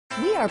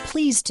are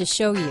pleased to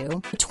show you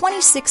the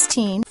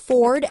 2016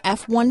 Ford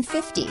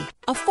F-150.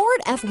 A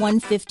Ford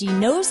F-150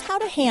 knows how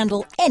to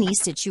handle any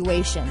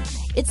situation.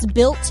 It's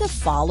built to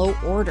follow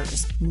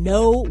orders,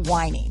 no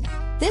whining.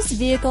 This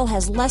vehicle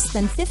has less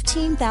than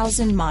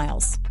 15,000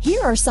 miles.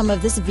 Here are some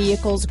of this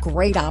vehicle's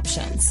great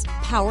options: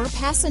 power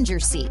passenger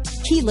seat,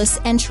 keyless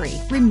entry,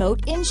 remote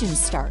engine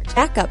start,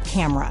 backup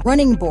camera,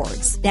 running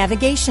boards,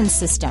 navigation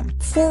system,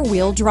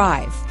 four-wheel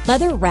drive,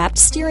 leather-wrapped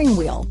steering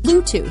wheel,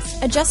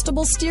 Bluetooth,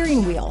 adjustable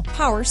steering wheel,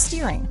 power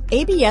steering,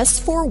 ABS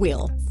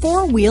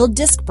four-wheel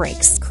disc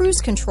brakes, cruise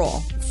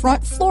control,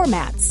 front floor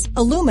mats,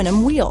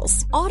 aluminum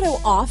wheels,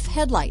 auto-off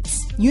headlights,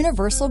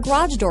 universal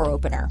garage door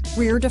opener,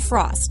 rear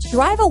defrost.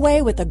 Drive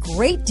away with a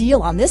great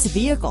deal on this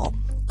vehicle.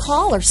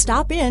 Call or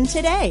stop in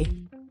today.